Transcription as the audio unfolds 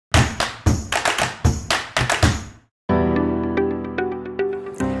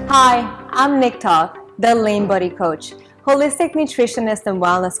Hi, I'm Detox, the Lean Body Coach, holistic nutritionist and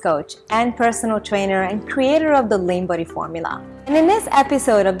wellness coach, and personal trainer and creator of the Lean Body Formula. And in this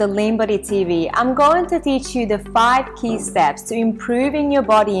episode of the Lean Body TV, I'm going to teach you the 5 key steps to improving your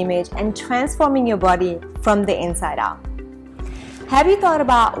body image and transforming your body from the inside out. Have you thought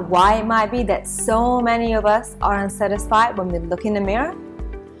about why it might be that so many of us are unsatisfied when we look in the mirror?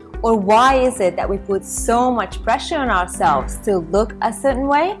 Or why is it that we put so much pressure on ourselves to look a certain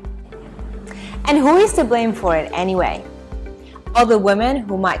way? And who is to blame for it anyway? Other women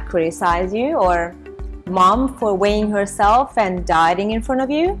who might criticize you, or mom for weighing herself and dieting in front of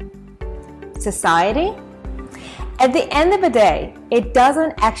you? Society? At the end of the day, it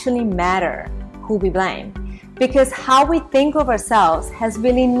doesn't actually matter who we blame, because how we think of ourselves has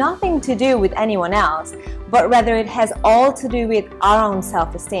really nothing to do with anyone else, but rather it has all to do with our own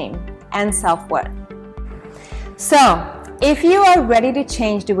self-esteem and self-worth. So, if you are ready to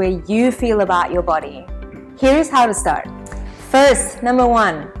change the way you feel about your body, here's how to start. First, number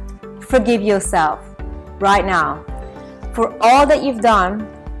 1, forgive yourself right now for all that you've done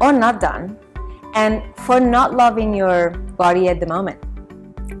or not done, and for not loving your body at the moment.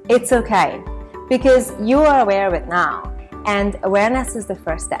 It's okay, because you are aware of it now, and awareness is the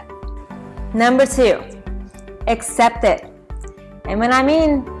first step. Number 2, accept it. And when I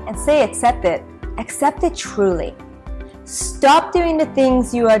mean and say accept it truly. Stop doing the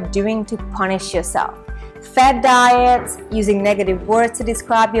things you are doing to punish yourself. Fad diets, using negative words to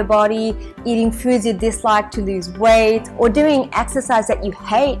describe your body, eating foods you dislike to lose weight, or doing exercise that you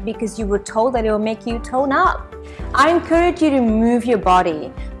hate because you were told that it will make you tone up. I encourage you to move your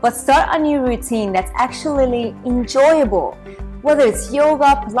body, but start a new routine that's actually enjoyable, whether it's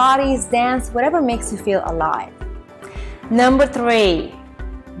yoga, Pilates, dance, whatever makes you feel alive. Number 3,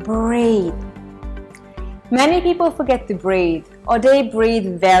 breathe. Many people forget to breathe, or they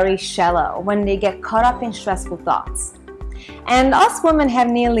breathe very shallow when they get caught up in stressful thoughts. And us women have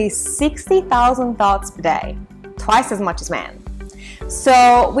nearly 60,000 thoughts per day, twice as much as men.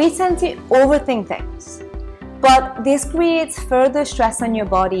 So we tend to overthink things. But this creates further stress on your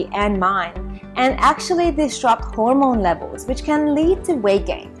body and mind, and actually disrupt hormone levels, which can lead to weight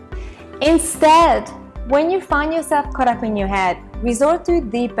gain. Instead, when you find yourself caught up in your head, resort to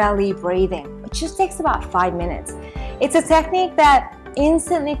deep belly breathing, which just takes about 5 minutes. It's a technique that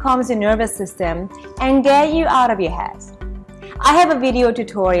instantly calms your nervous system and get you out of your head. I have a video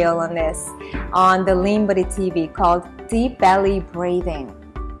tutorial on this on the Lean Body TV called Deep Belly Breathing.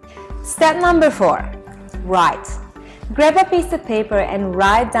 Step number 4, write. Grab a piece of paper and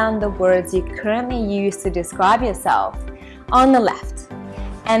write down the words you currently use to describe yourself on the left,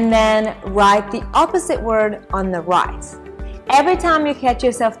 and then write the opposite word on the right. Every time you catch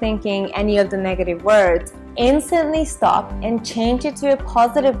yourself thinking any of the negative words, instantly stop and change it to a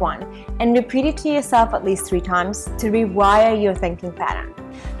positive one and repeat it to yourself at least 3 times to rewire your thinking pattern.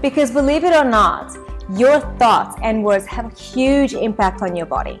 Because believe it or not, your thoughts and words have a huge impact on your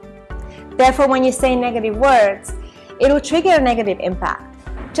body. Therefore, when you say negative words, it will trigger a negative impact.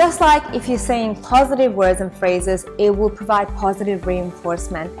 Just like if you're saying positive words and phrases, it will provide positive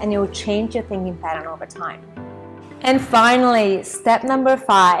reinforcement and it will change your thinking pattern over time. And finally, step number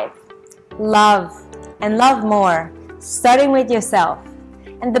 5, love, and love more, starting with yourself.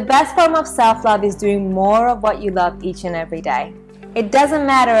 And the best form of self-love is doing more of what you love each and every day. It doesn't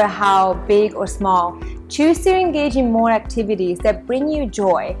matter how big or small. Choose to engage in more activities that bring you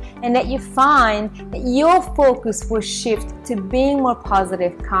joy and that you find that your focus will shift to being more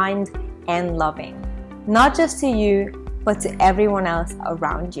positive, kind, and loving. Not just to you, but to everyone else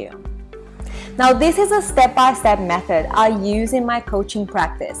around you. Now, this is a step-by-step method I use in my coaching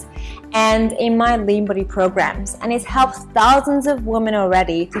practice and in my Lean Body programs, and it helps thousands of women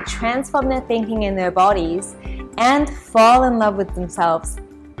already to transform their thinking in their bodies and fall in love with themselves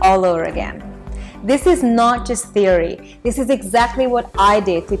all over again. This is not just theory. This is exactly what I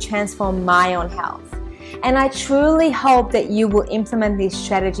did to transform my own health. And I truly hope that you will implement these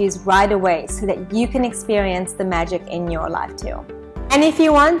strategies right away so that you can experience the magic in your life too. And if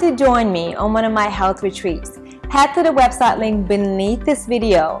you want to join me on one of my health retreats, head to the website link beneath this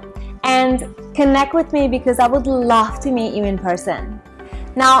video and connect with me, because I would love to meet you in person.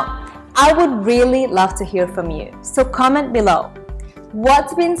 Now, I would really love to hear from you, so comment below.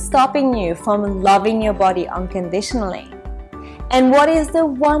 What's been stopping you from loving your body unconditionally? And what is the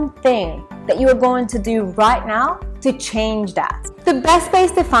one thing that you are going to do right now to change that? The best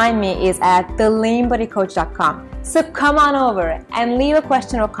place to find me is at theleanbodycoach.com. So come on over and leave a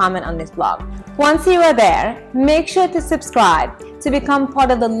question or comment on this blog. Once you are there, make sure to subscribe to become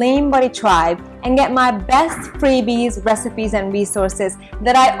part of the Lean Body tribe and get my best freebies, recipes, and resources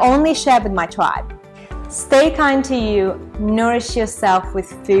that I only share with my tribe. Stay kind to you, nourish yourself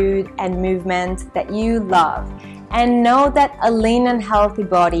with food and movement that you love, and know that a lean and healthy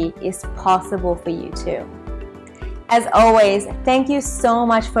body is possible for you too. As always, thank you so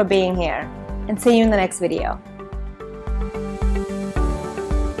much for being here, and see you in the next video.